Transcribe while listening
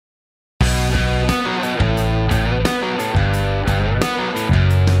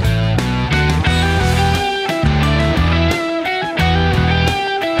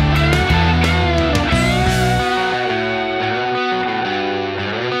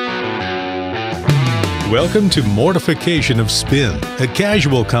Welcome to Mortification of Spin, a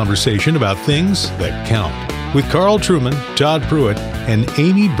casual conversation about things that count, with Carl Trueman, Todd Pruitt, and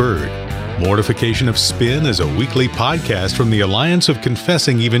Amy Bird. Mortification of Spin is a weekly podcast from the Alliance of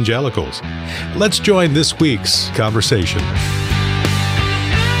Confessing Evangelicals. Let's join this week's conversation.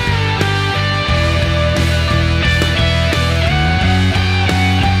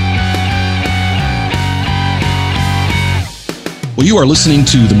 Well, you are listening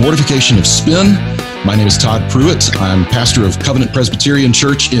to The Mortification of Spin. My name is Todd Pruitt. I'm pastor of Covenant Presbyterian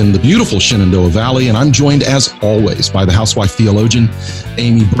Church in the beautiful Shenandoah Valley, and I'm joined, as always, by the housewife theologian,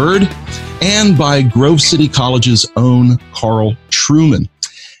 Amy Bird, and by Grove City College's own Carl Trueman.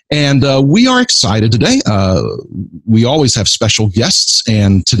 And we are excited today. We always have special guests,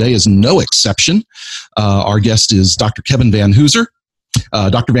 and today is no exception. Our guest is Dr. Kevin Vanhoozer.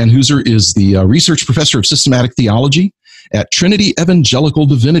 Dr. Vanhoozer is the research professor of systematic theology at Trinity Evangelical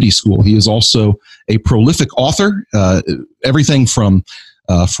Divinity School. He is also a prolific author, everything from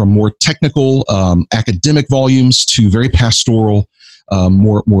more technical academic volumes to very pastoral,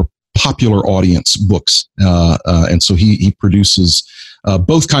 more popular audience books. And so he produces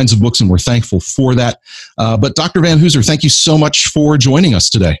both kinds of books, and we're thankful for that. But Dr. Vanhoozer, thank you so much for joining us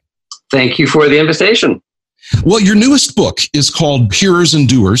today. Thank you for the invitation. Well, your newest book is called Hearers and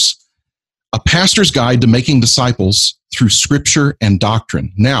Doers, A Pastor's Guide to Making Disciples Through Scripture and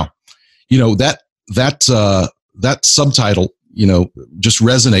Doctrine. Now, you know, that subtitle, you know, just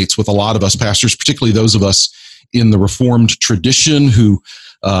resonates with a lot of us pastors, particularly those of us in the Reformed tradition who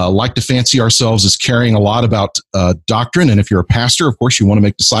like to fancy ourselves as caring a lot about doctrine. And if you're a pastor, of course, you want to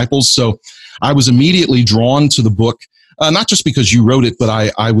make disciples. So I was immediately drawn to the book, not just because you wrote it, but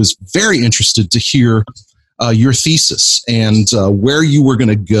I was very interested to hear your thesis and where you were going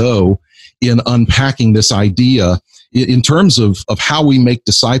to go in unpacking this idea in terms of how we make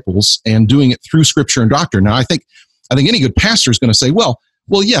disciples and doing it through Scripture and doctrine. Now, I think any good pastor is going to say, well,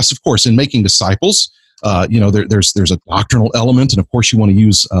 yes, of course, in making disciples, there's a doctrinal element, and of course, you want to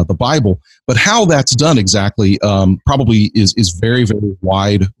use the Bible. But how that's done exactly probably is very, very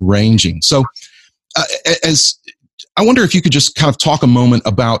wide ranging. So, as I wonder if you could just kind of talk a moment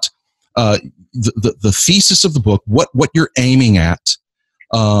about the thesis of the book, what you're aiming at,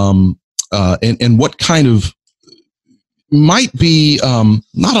 and what kind of might be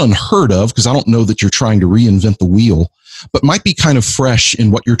not unheard of, because I don't know that you're trying to reinvent the wheel, but might be kind of fresh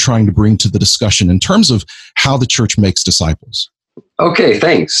in what you're trying to bring to the discussion in terms of how the church makes disciples. Okay,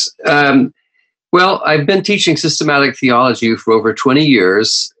 thanks. Well, I've been teaching systematic theology for over 20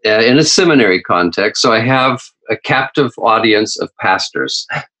 years in a seminary context, so I have a captive audience of pastors.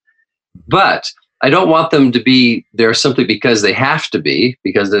 But I don't want them to be there simply because they have to be,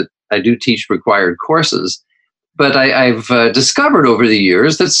 because I do teach required courses. But I've discovered over the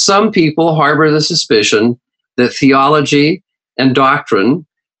years that some people harbor the suspicion that theology and doctrine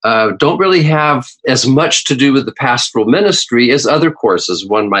don't really have as much to do with the pastoral ministry as other courses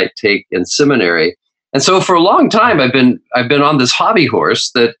one might take in seminary. And so for a long time, I've been on this hobby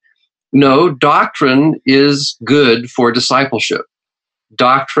horse that no, doctrine is good for discipleship.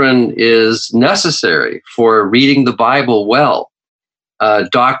 Doctrine is necessary for reading the Bible well.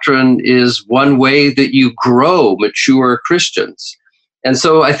 Doctrine is one way that you grow mature Christians. And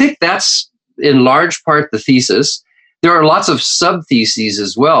so I think that's in large part the thesis. There are lots of sub-theses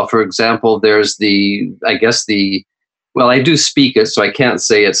as well. For example, there's I do speak it, so I can't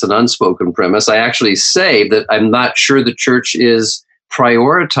say it's an unspoken premise. I actually say that I'm not sure the church is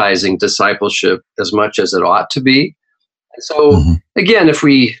prioritizing discipleship as much as it ought to be. And so, again, if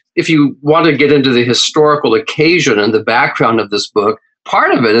you want to get into the historical occasion and the background of this book,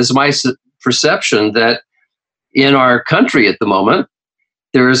 part of it is my perception that in our country at the moment,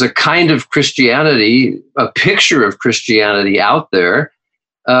 there is a kind of Christianity, a picture of Christianity out there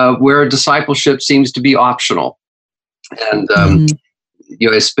where discipleship seems to be optional. And,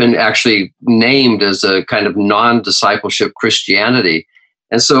 it's been actually named as a kind of non-discipleship Christianity.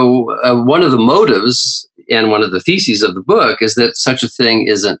 And so one of the motives and one of the theses of the book is that such a thing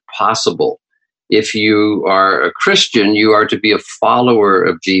isn't possible. If you are a Christian, you are to be a follower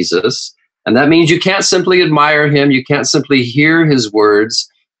of Jesus. And that means you can't simply admire him. You can't simply hear his words.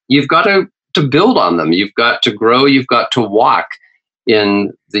 You've got to build on them. You've got to grow. You've got to walk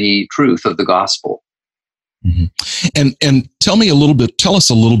in the truth of the gospel. Mm-hmm. And tell us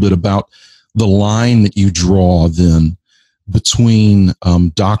a little bit about the line that you draw then between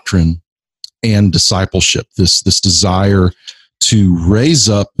doctrine and discipleship, this desire to raise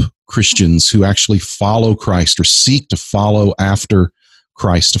up Christians who actually follow Christ or seek to follow after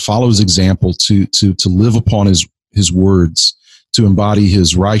Christ, to follow his example, to live upon his words, to embody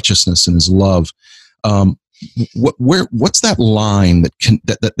his righteousness and his love. What's that line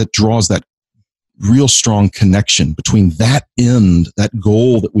that draws that real strong connection between that end, that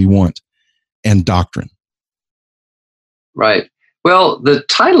goal that we want, and doctrine? Right. Well, the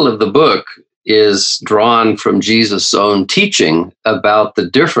title of the book is drawn from Jesus' own teaching about the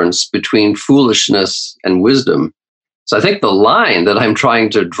difference between foolishness and wisdom. So I think the line that I'm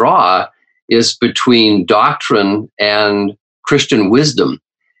trying to draw is between doctrine and Christian wisdom.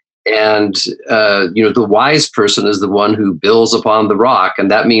 And, the wise person is the one who builds upon the rock.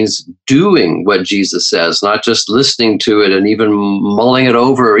 And that means doing what Jesus says, not just listening to it and even mulling it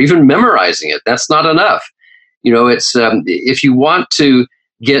over or even memorizing it. That's not enough. It's if you want to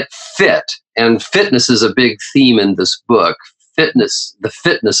get fit, and fitness is a big theme in this book, the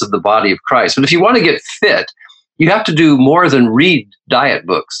fitness of the body of Christ. But if you want to get fit, you have to do more than read diet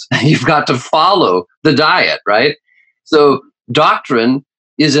books. You've got to follow the diet, right? So doctrine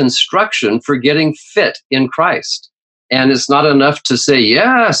is instruction for getting fit in Christ. And it's not enough to say,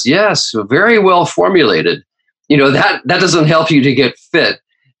 yes, very well formulated. That doesn't help you to get fit,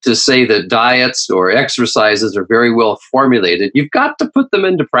 to say that diets or exercises are very well formulated. You've got to put them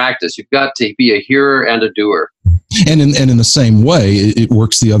into practice. You've got to be a hearer and a doer. And in the same way, it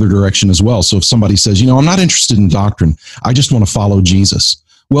works the other direction as well. So if somebody says, I'm not interested in doctrine, I just want to follow Jesus.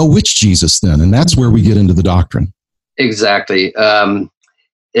 Well, which Jesus then? And that's where we get into the doctrine. Exactly.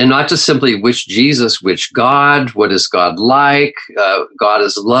 And not just simply which Jesus, which God, what is God like? God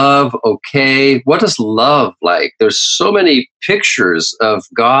is love, okay. What is love like? There's so many pictures of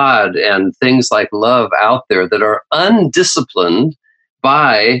God and things like love out there that are undisciplined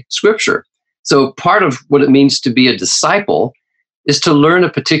by Scripture. So part of what it means to be a disciple is to learn a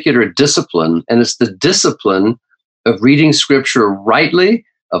particular discipline, and it's the discipline of reading Scripture rightly,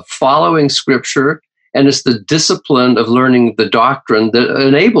 of following Scripture, and it's the discipline of learning the doctrine that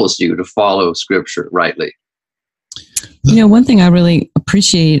enables you to follow Scripture rightly. One thing I really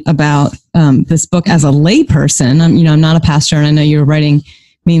appreciate about this book as a layperson, I'm not a pastor, and I know you're writing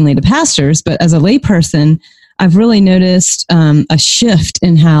mainly to pastors, but as a layperson, I've really noticed a shift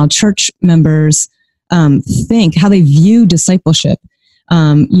in how church members think, how they view discipleship.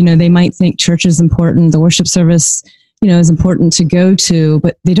 They might think church is important, the worship service is important to go to,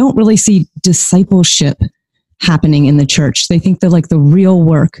 but they don't really see discipleship happening in the church. They think that the real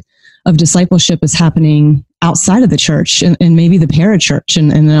work of discipleship is happening outside of the church and maybe the parachurch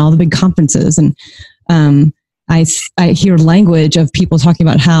and all the big conferences. And I hear language of people talking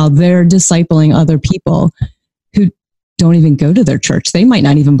about how they're discipling other people who don't even go to their church. They might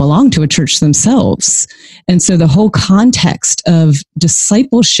not even belong to a church themselves. And so the whole context of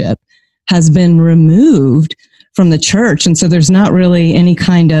discipleship has been removed from the church. And so there's not really any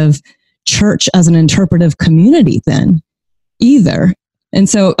kind of church as an interpretive community then either. And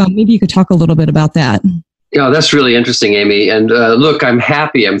so maybe you could talk a little bit about that. That's really interesting, Amy. And look, I'm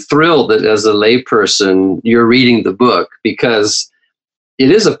thrilled that as a layperson, you're reading the book, because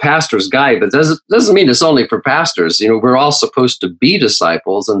it is a pastor's guide, but doesn't mean it's only for pastors. We're all supposed to be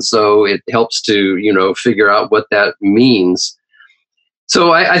disciples. And so it helps to, figure out what that means.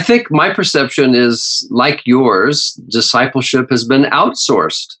 So I think my perception is like yours. Discipleship has been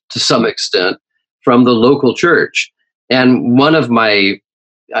outsourced to some extent from the local church. And one of the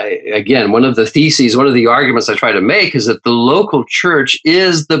theses, one of the arguments I try to make is that the local church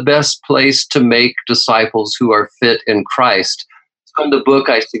is the best place to make disciples who are fit in Christ. So in the book,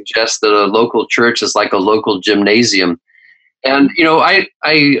 I suggest that a local church is like a local gymnasium. And,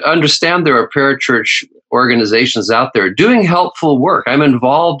 I understand there are parachurch organizations out there doing helpful work. I'm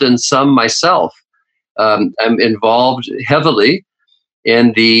involved in some myself. I'm involved heavily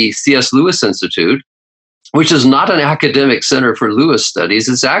in the C.S. Lewis Institute, which is not an academic center for Lewis studies.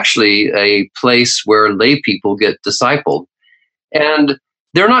 It's actually a place where lay people get discipled. And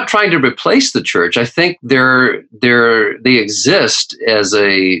they're not trying to replace the church. I think they exist as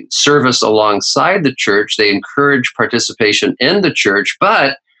a service alongside the church. They encourage participation in the church,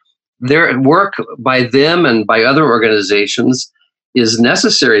 but their work by them and by other organizations is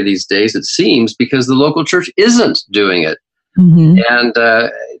necessary these days, it seems, because the local church isn't doing it. Mm-hmm. And,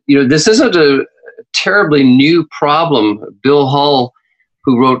 this isn't a terribly new problem. Bill Hull,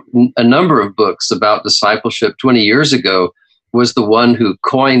 who wrote a number of books about discipleship 20 years ago, was the one who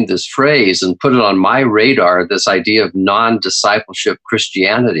coined this phrase and put it on my radar, this idea of non-discipleship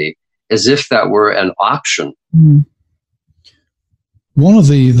Christianity, as if that were an option. Mm. One of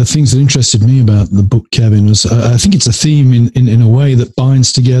the things that interested me about the book, Kevin, was I think it's a theme in a way that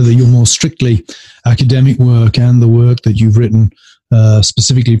binds together your more strictly academic work and the work that you've written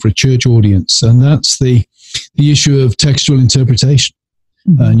specifically for a church audience, and that's the issue of textual interpretation.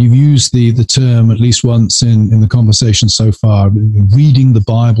 And you've used the term at least once in the conversation so far, reading the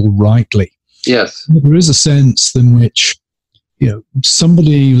Bible rightly. Yes. There is a sense in which,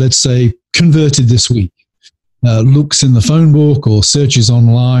 somebody, let's say, converted this week, looks in the phone book or searches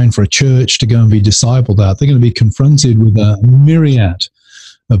online for a church to go and be discipled at. They're going to be confronted with a myriad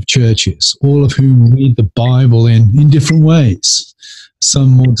of churches, all of whom read the Bible in different ways, some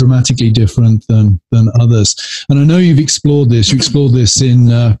more dramatically different than others. And I know you've explored this. You explored this in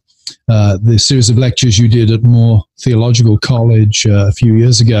the series of lectures you did at Moore Theological College a few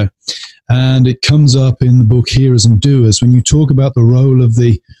years ago. And it comes up in the book Hearers and Doers when you talk about the role of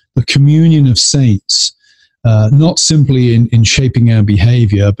the communion of saints, not simply in shaping our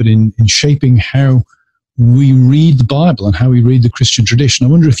behavior, but in shaping how we read the Bible and how we read the Christian tradition. I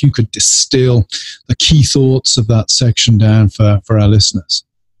wonder if you could distill the key thoughts of that section down for our listeners.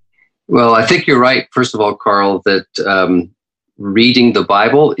 Well, I think you're right, first of all, Carl, that reading the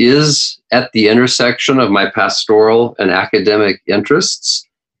Bible is at the intersection of my pastoral and academic interests.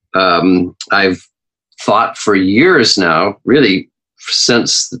 I've thought for years now, really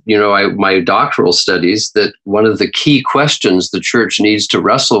since my doctoral studies, that one of the key questions the church needs to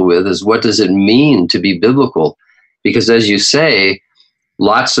wrestle with is, what does it mean to be biblical? Because as you say,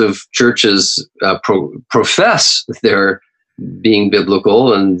 lots of churches profess they're being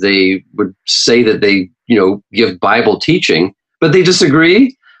biblical, and they would say that they give Bible teaching, but they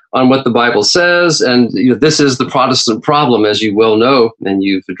disagree on what the Bible says. And this is the Protestant problem, as you well know, and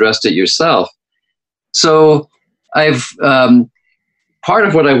you've addressed it yourself. So I've part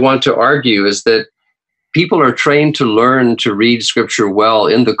of what I want to argue is that people are trained to learn to read Scripture well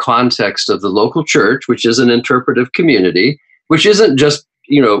in the context of the local church, which is an interpretive community, which isn't just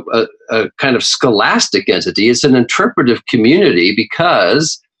a kind of scholastic entity. It's an interpretive community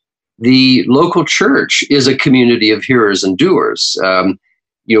because the local church is a community of hearers and doers.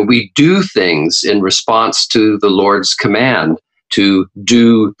 We do things in response to the Lord's command to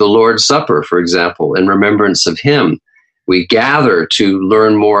do the Lord's Supper, for example, in remembrance of Him. We gather to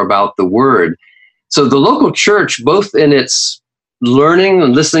learn more about the Word. So the local church, both in its learning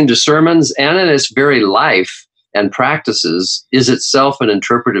and listening to sermons and in its very life and practices, is itself an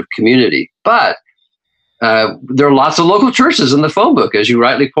interpretive community. But there are lots of local churches in the phone book, as you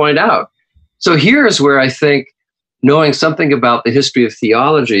rightly point out. So here's where I think knowing something about the history of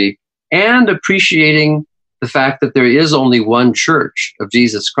theology and appreciating the fact that there is only one church of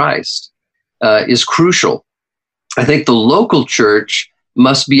Jesus Christ is crucial. I think the local church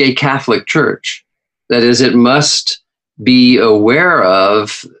must be a Catholic church. That is, it must be aware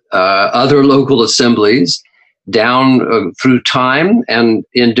of other local assemblies down through time and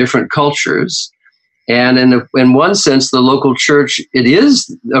in different cultures. And in one sense, the local church, it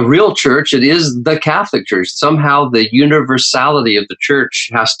is a real church. It is the Catholic Church. Somehow the universality of the church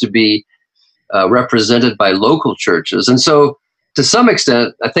has to be represented by local churches. And so to some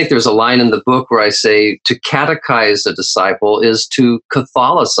extent, I think there's a line in the book where I say to catechize a disciple is to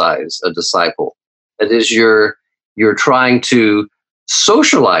Catholicize a disciple. That is, you're trying to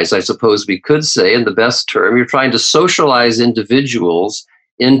socialize, I suppose we could say, in the best term. You're trying to socialize individuals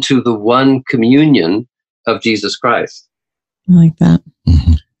into the one communion of Jesus Christ. I like that.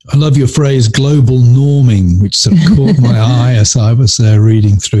 Mm-hmm. I love your phrase, global norming, which sort of caught my eye as I was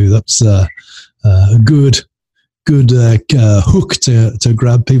reading through. That's a good hook to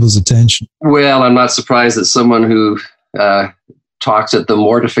grab people's attention. Well, I'm not surprised that someone who talks at the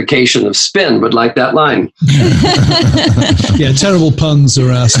mortification of spin would like that line. Yeah, terrible puns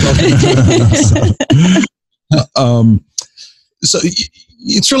are our stopping. So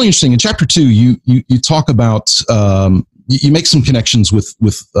it's really interesting. In chapter 2, you talk about you make some connections with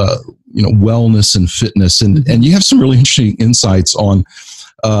wellness and fitness, and you have some really interesting insights on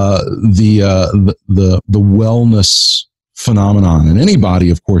the wellness phenomenon. And anybody,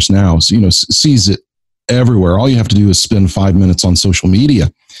 of course, now sees it everywhere. All you have to do is spend 5 minutes on social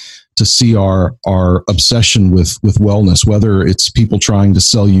media to see our obsession with wellness, whether it's people trying to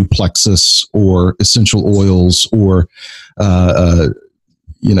sell you Plexus or essential oils or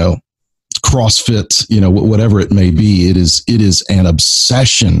CrossFit, whatever it may be. It is an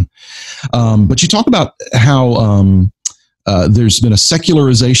obsession. But you talk about how there's been a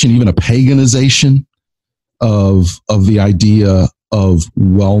secularization, even a paganization of the idea of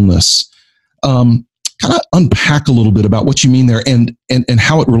wellness. Kind of unpack a little bit about what you mean there and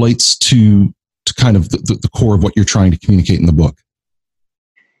how it relates to kind of the core of what you're trying to communicate in the book.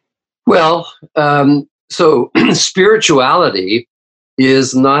 Well, so spirituality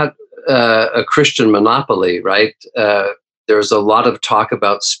is not a Christian monopoly, right? There's a lot of talk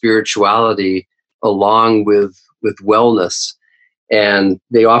about spirituality along with wellness. and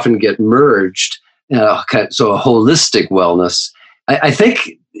they often get merged. So a holistic wellness. I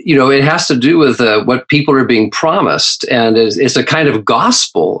think, it has to do with what people are being promised, and it's a kind of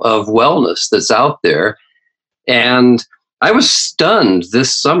gospel of wellness that's out there. And I was stunned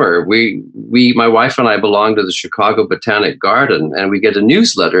this summer. My wife and I belong to the Chicago Botanic Garden, and we get a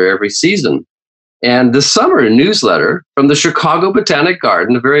newsletter every season. And this summer, a newsletter from the Chicago Botanic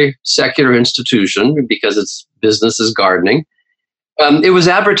Garden, a very secular institution because its business is gardening, it was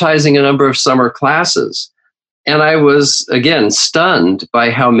advertising a number of summer classes. And I was, again, stunned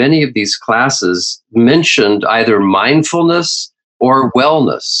by how many of these classes mentioned either mindfulness or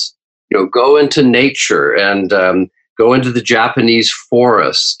wellness. Go into nature and go into the Japanese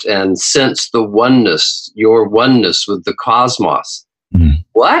forest and sense the oneness, your oneness with the cosmos. Mm.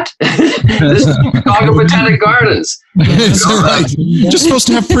 What? This is Chicago Botanic Gardens. That's right. You're just supposed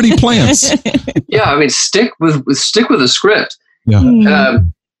to have pretty plants. Yeah, I mean, stick with the script. Yeah.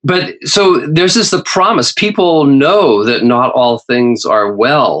 But so there's the promise. People know that not all things are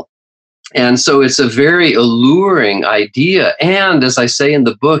well. And so it's a very alluring idea. And as I say in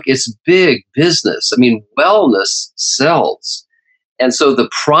the book, it's big business. I mean, wellness sells. And so the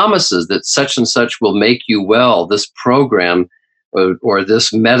promises that such and such will make you well, this program or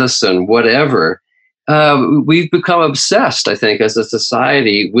this medicine, whatever, we've become obsessed, I think, as a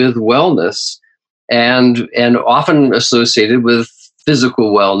society with wellness and often associated with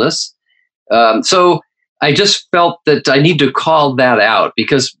physical wellness. So I just felt that I need to call that out,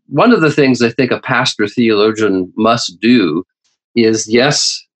 because one of the things I think a pastor theologian must do is,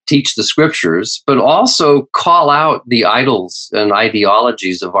 yes, teach the scriptures, but also call out the idols and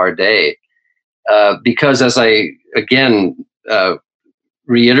ideologies of our day. Because as I, again,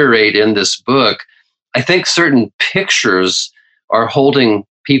 reiterate in this book, I think certain pictures are holding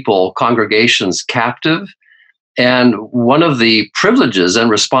people, congregations captive. And one of the privileges and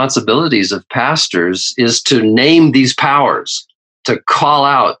responsibilities of pastors is to name these powers, to call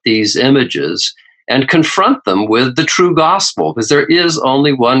out these images and confront them with the true gospel, because there is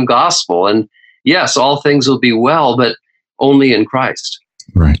only one gospel. And yes, all things will be well, but only in Christ.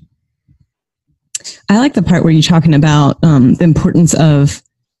 Right. I like the part where you're talking about the importance of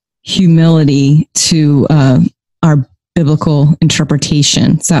humility to our biblical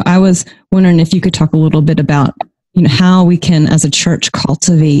interpretation. So I was wondering if you could talk a little bit about, how we can, as a church,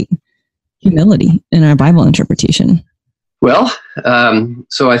 cultivate humility in our Bible interpretation. Well,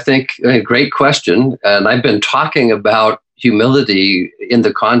 so I think a great question. And I've been talking about humility in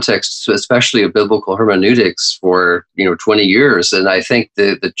the context, especially of biblical hermeneutics, for 20 years. And I think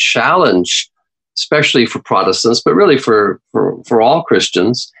the challenge, especially for Protestants, but really for all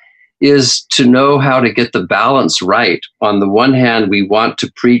Christians, is to know how to get the balance right. On the one hand, we want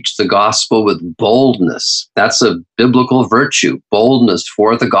to preach the gospel with boldness. That's a biblical virtue, boldness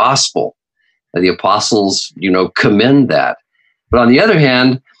for the gospel. The apostles, commend that. But on the other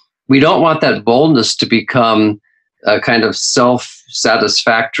hand, we don't want that boldness to become a kind of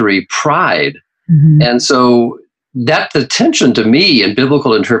self-satisfactory pride. Mm-hmm. And so that the tension to me in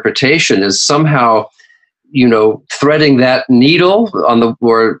biblical interpretation is somehow, threading that needle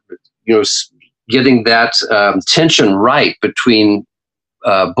getting that tension right between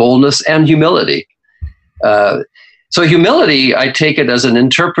boldness and humility. So humility, I take it as an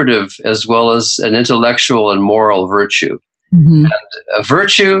interpretive as well as an intellectual and moral virtue. Mm-hmm. And a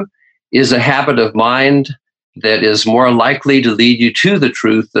virtue is a habit of mind that is more likely to lead you to the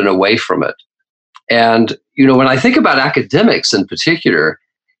truth than away from it. And, when I think about academics in particular,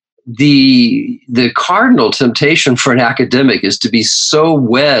 the cardinal temptation for an academic is to be so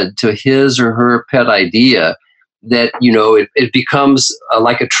wed to his or her pet idea that, it becomes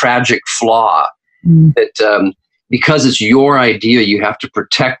like a tragic flaw. Mm. That because it's your idea, you have to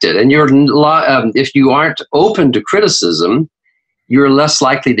protect it. And if you aren't open to criticism, you're less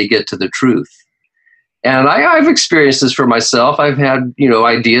likely to get to the truth. And I've experienced this for myself. I've had,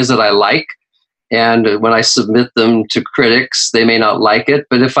 ideas that I like. And when I submit them to critics, they may not like it.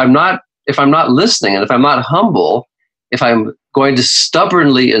 But if I'm not listening, and if I'm not humble, if I'm going to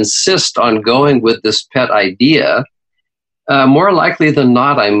stubbornly insist on going with this pet idea, more likely than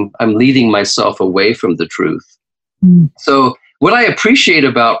not, I'm leading myself away from the truth. Mm. So what I appreciate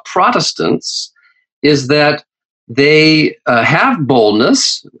about Protestants is that they have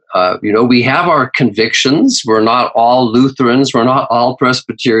boldness. We have our convictions. We're not all Lutherans. We're not all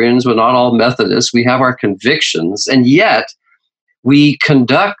Presbyterians. We're not all Methodists. We have our convictions. And yet we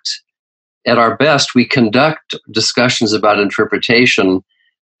conduct, at our best, we conduct discussions about interpretation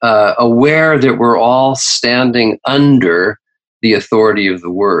aware that we're all standing under the authority of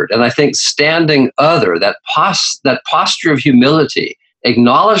the word. And I think standing other, that posture of humility,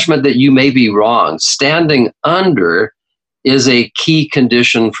 acknowledgement that you may be wrong, standing under is a key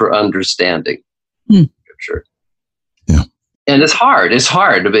condition for understanding Scripture. Yeah. And it's hard. It's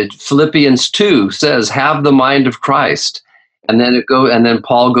hard. Philippians 2 says, have the mind of Christ. And then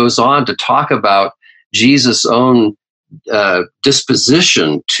Paul goes on to talk about Jesus' own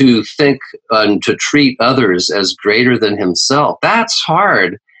disposition to think and to treat others as greater than himself. That's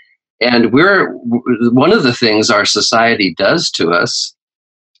hard. And one of the things our society does to us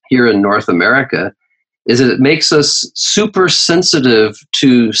here in North America is that it makes us super sensitive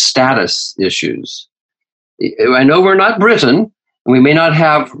to status issues. I know we're not Britain, and we may not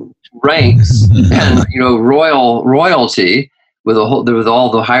have ranks and royalty with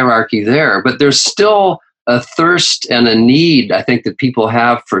all the hierarchy there, but there's still a thirst and a need, I think, that people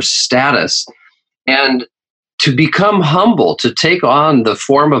have for status. And to become humble, to take on the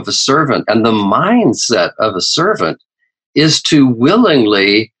form of a servant and the mindset of a servant, is to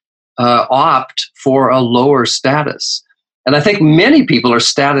willingly opt for a lower status. And I think many people are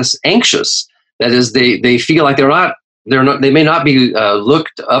status anxious. That is, they feel like they may not be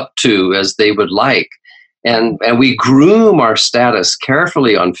looked up to as they would like. And we groom our status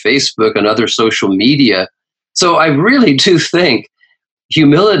carefully on Facebook and other social media. So I really do think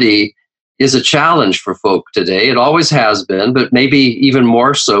humility is a challenge for folk today. It always has been, but maybe even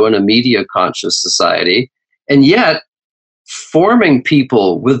more so in a media-conscious society. And yet, forming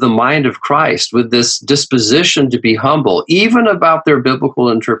people with the mind of Christ, with this disposition to be humble, even about their biblical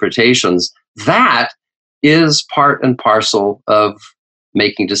interpretations, that is part and parcel of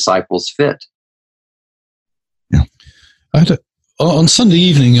making disciples fit. Yeah. On Sunday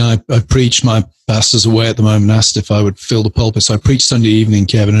evening, I preached. My pastor's away at the moment, asked if I would fill the pulpit. So I preached Sunday evening,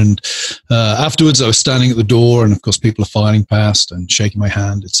 Kevin. And afterwards, I was standing at the door, and of course, people are filing past and shaking my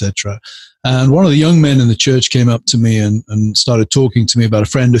hand, etc. And one of the young men in the church came up to me and started talking to me about a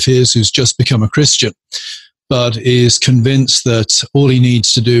friend of his who's just become a Christian, but is convinced that all he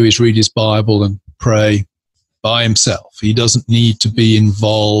needs to do is read his Bible and pray by himself. He doesn't need to be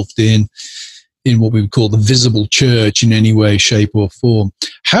involved in what we would call the visible church in any way, shape, or form.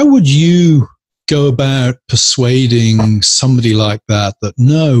 How would you go about persuading somebody like that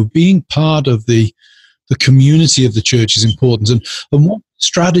no, being part of the community of the church is important? And what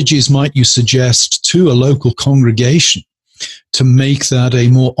strategies might you suggest to a local congregation to make that a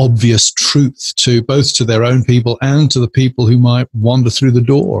more obvious truth to both to their own people and to the people who might wander through the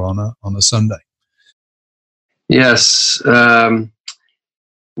door on a Sunday? Yes.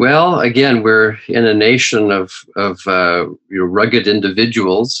 Well, again, we're in a nation of rugged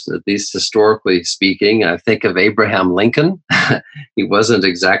individuals, at least historically speaking. I think of Abraham Lincoln. He wasn't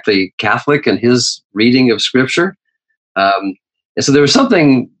exactly Catholic in his reading of Scripture. And so there was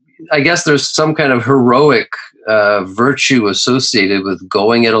something, I guess there's some kind of heroic virtue associated with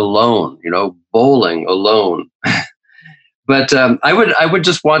going it alone, bowling alone. But I would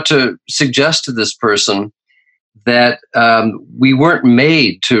just want to suggest to this person that we weren't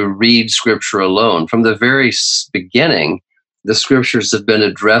made to read Scripture alone. From the very beginning, the Scriptures have been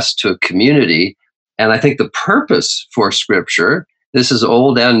addressed to a community, and I think the purpose for Scripture, this is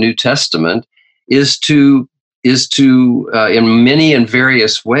Old and New Testament, is to in many and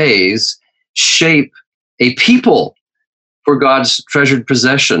various ways shape a people for God's treasured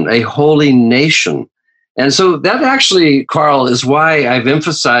possession, a holy nation. And so that actually, Carl, is why I've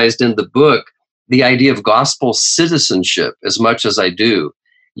emphasized in the book the idea of gospel citizenship as much as I do.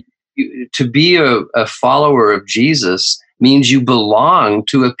 To be a follower of Jesus means you belong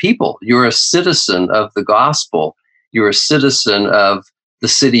to a people. You're a citizen of the gospel. You're a citizen of the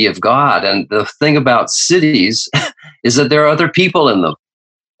city of God. And the thing about cities is that there are other people in them.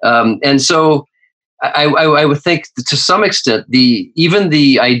 And so I would think that to some extent, even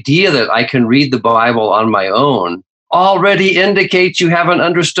the idea that I can read the Bible on my own already indicates you haven't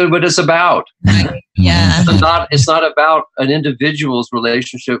understood what it's about. Yeah. It's not about an individual's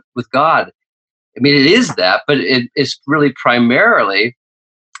relationship with God. I mean, it is that, but it's really primarily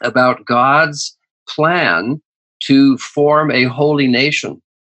about God's plan to form a holy nation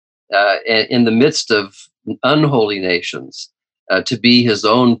in the midst of unholy nations, to be his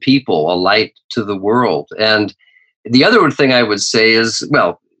own people, a light to the world. And the other thing I would say is,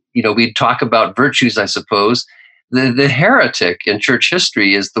 we'd talk about virtues, I suppose. The heretic in church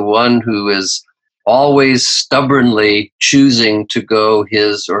history is the one who is always stubbornly choosing to go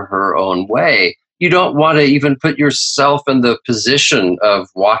his or her own way. You don't want to even put yourself in the position of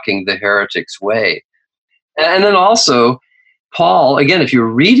walking the heretic's way. And then also, Paul, again, if you're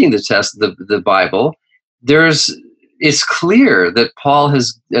reading the Bible, there's it's clear that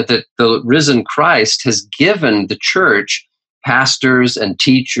that the risen Christ has given the church pastors and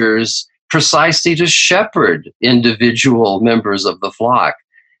teachers precisely to shepherd individual members of the flock.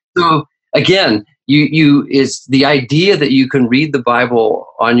 So again, it's the idea that you can read the Bible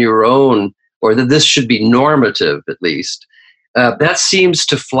on your own, or that this should be normative at least. That seems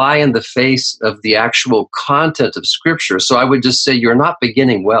to fly in the face of the actual content of Scripture. So I would just say you're not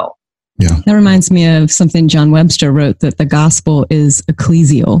beginning well. Yeah. That reminds me of something John Webster wrote, that the gospel is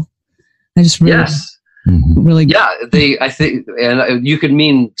ecclesial. I just really, yes. really. Yeah, I think, and you could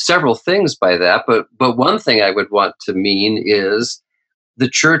mean several things by that, but one thing I would want to mean is the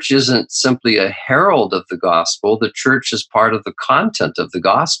church isn't simply a herald of the gospel. The church is part of the content of the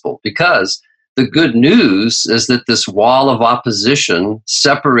gospel, because the good news is that this wall of opposition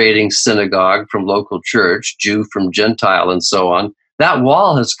separating synagogue from local church, Jew from Gentile, and so on, that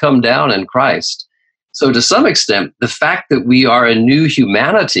wall has come down in Christ. So to some extent, the fact that we are a new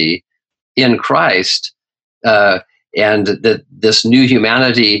humanity in Christ, and that this new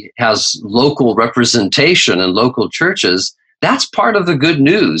humanity has local representation in local churches, that's part of the good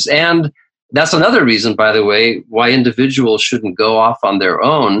news. And that's another reason, by the way, why individuals shouldn't go off on their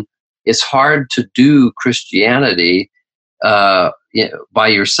own. It's hard to do Christianity by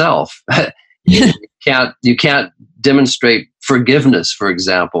yourself. You can't demonstrate forgiveness, for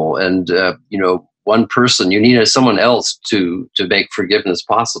example, and one person. You need someone else to make forgiveness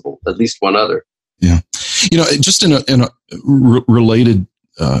possible. At least one other. Yeah, just in a related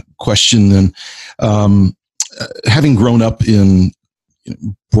question, then, having grown up in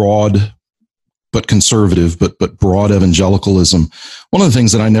broad but conservative, but broad evangelicalism, one of the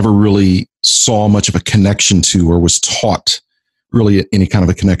things that I never really saw much of a connection to, or was taught really any kind of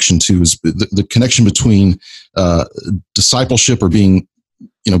a connection to, is the connection between discipleship, or being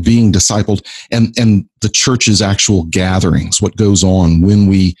discipled, and the church's actual gatherings, what goes on when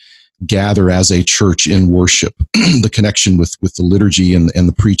we gather as a church in worship, the connection with the liturgy and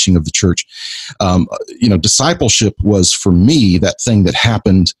the preaching of the church. Discipleship was, for me, that thing that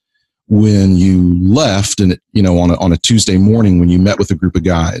happened when you left, and on a Tuesday morning when you met with a group of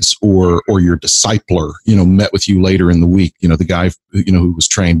guys, or your discipler, met with you later in the week, the guy, who was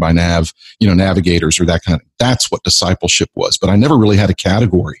trained by navigators, or that kind of, that's what discipleship was. But I never really had a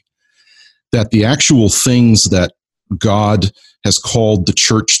category that the actual things that God has called the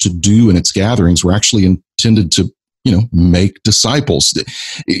church to do in its gatherings were actually intended to, make disciples.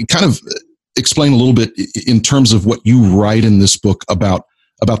 Kind of explain a little bit in terms of what you write in this book about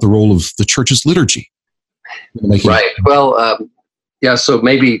the role of the church's liturgy. Right. Well, so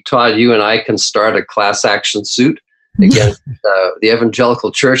maybe, Todd, you and I can start a class action suit against the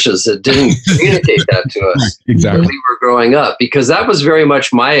evangelical churches that didn't communicate that to us exactly when we were growing up, because that was very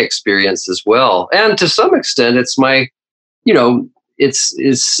much my experience as well. And to some extent, it's my,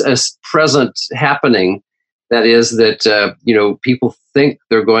 it's a present happening. That is that, people think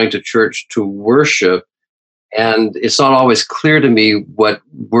they're going to church to worship, and it's not always clear to me what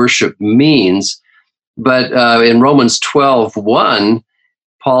worship means. But in Romans 12:1,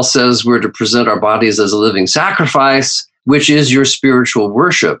 Paul says we're to present our bodies as a living sacrifice, which is your spiritual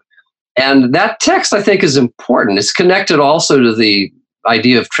worship. And that text, I think, is important. It's connected also to the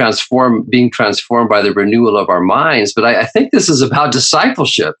idea of being transformed by the renewal of our minds. But I think this is about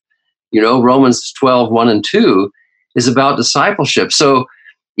discipleship. Romans 12:1 and 2 is about discipleship. So,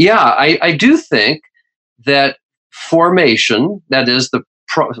 yeah, I do think that formation, that is the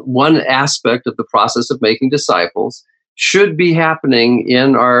one aspect of the process of making disciples, should be happening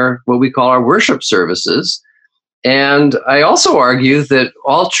in what we call our worship services. And I also argue that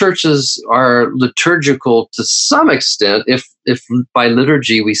all churches are liturgical to some extent, if by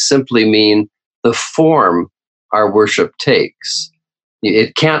liturgy we simply mean the form our worship takes.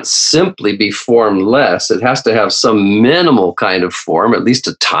 It can't simply be formless. It has to have some minimal kind of form, at least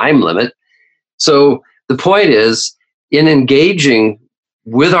a time limit. So the point is, in engaging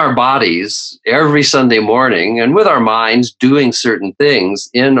with our bodies every Sunday morning and with our minds doing certain things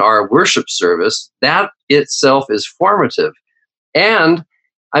in our worship service, that itself is formative. And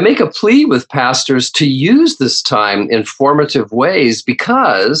I make a plea with pastors to use this time in formative ways,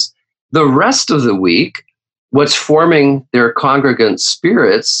 because the rest of the week, what's forming their congregant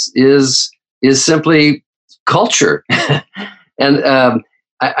spirits is simply culture. And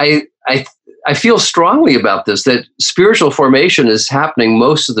I feel strongly about this, that spiritual formation is happening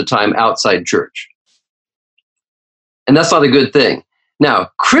most of the time outside church. And that's not a good thing.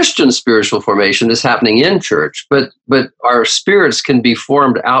 Now, Christian spiritual formation is happening in church, but our spirits can be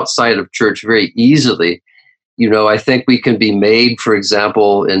formed outside of church very easily. I think we can be made, for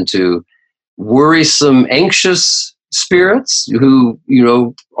example, into worrisome, anxious spirits who,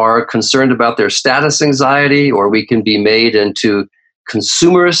 are concerned about their status anxiety, or we can be made into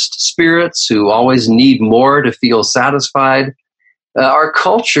consumerist spirits who always need more to feel satisfied. Our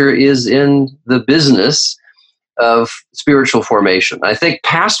culture is in the business of spiritual formation. I think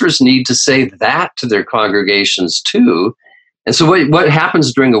pastors need to say that to their congregations too. And so what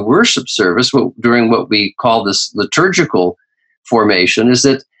happens during a worship service, during what we call this liturgical formation, is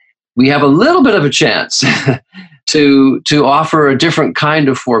that we have a little bit of a chance to offer a different kind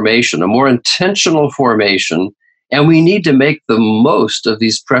of formation, a more intentional formation. And we need to make the most of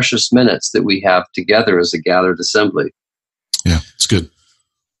these precious minutes that we have together as a gathered assembly. Yeah, it's good.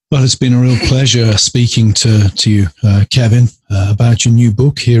 Well, it's been a real pleasure speaking to you, Kevin, about your new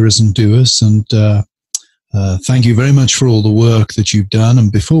book, Hearers and Doers. And thank you very much for all the work that you've done.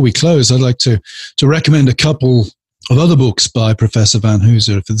 And before we close, I'd like to recommend a couple of other books by Professor Van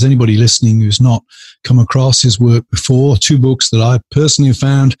Hooser. If there's anybody listening who's not come across his work before, 2 books that I personally have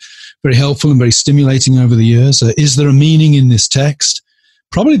found very helpful and very stimulating over the years. Is There a Meaning in This Text?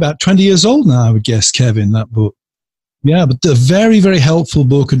 Probably about 20 years old now, I would guess, Kevin, that book. Yeah, but a very, very helpful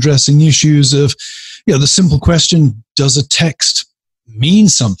book addressing issues of, the simple question, does a text mean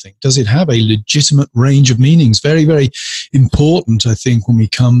something? Does it have a legitimate range of meanings? Very, very important, I think, when we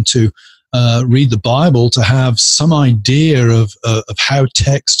come to read the Bible, to have some idea of how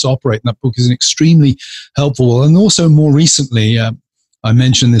texts operate. And that book is extremely helpful. And also more recently, I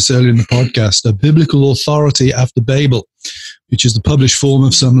mentioned this earlier in the podcast, Biblical Authority After Babel, which is the published form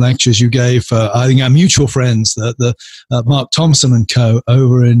of some lectures you gave, I think, our mutual friends, the Mark Thompson and co.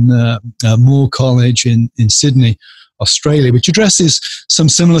 over in Moore College in Sydney, Australia, which addresses some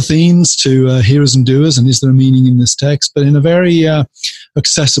similar themes to Hearers and Doers and Is There a Meaning in This Text, but in a very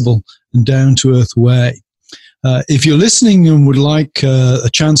accessible and down-to-earth way. If you're listening and would like a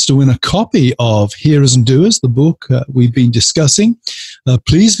chance to win a copy of Hearers and Doers, the book we've been discussing,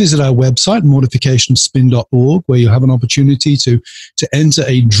 please visit our website, mortificationofspin.org, where you'll have an opportunity to enter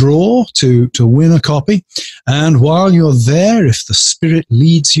a draw to win a copy. And while you're there, if the Spirit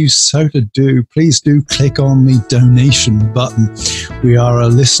leads you so to do, please do click on the donation button. We are a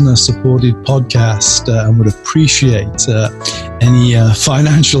listener-supported podcast and would appreciate any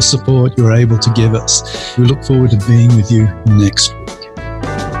financial support you're able to give us. We look forward to being with you next week.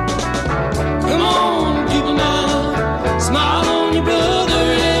 Come on, people now, smile on your brother,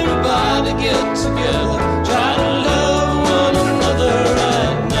 everybody get together, try to love one another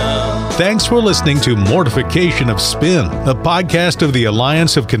right now. Thanks for listening to Mortification of Spin, a podcast of the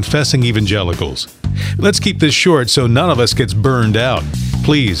Alliance of Confessing Evangelicals. Let's keep this short so none of us gets burned out.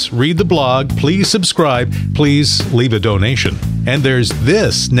 Please read the blog, please subscribe, please leave a donation. And there's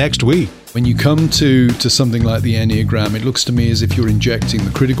this next week. When you come to something like the Enneagram, it looks to me as if you're injecting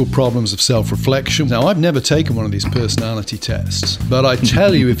the critical problems of self-reflection. Now, I've never taken one of these personality tests, but I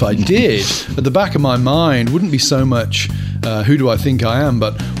tell you, if I did, at the back of my mind wouldn't be so much who do I think I am,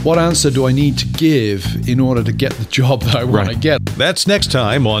 but what answer do I need to give in order to get the job that I want to get. That's next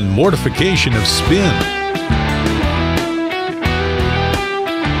time on Mortification of Spin.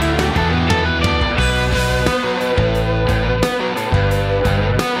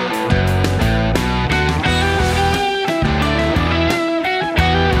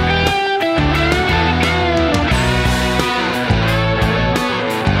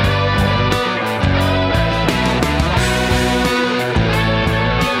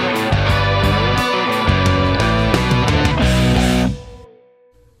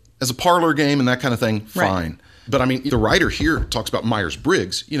 As a parlor game and that kind of thing, fine. But I mean, the writer here talks about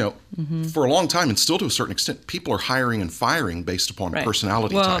Myers-Briggs, for a long time, and still to a certain extent, people are hiring and firing based upon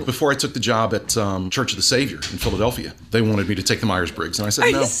personality type. Before I took the job at Church of the Savior in Philadelphia, they wanted me to take the Myers-Briggs, and I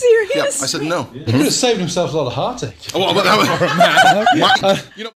said no. Are you serious? Yeah, I said no. He could have saved himself a lot of heartache. Well,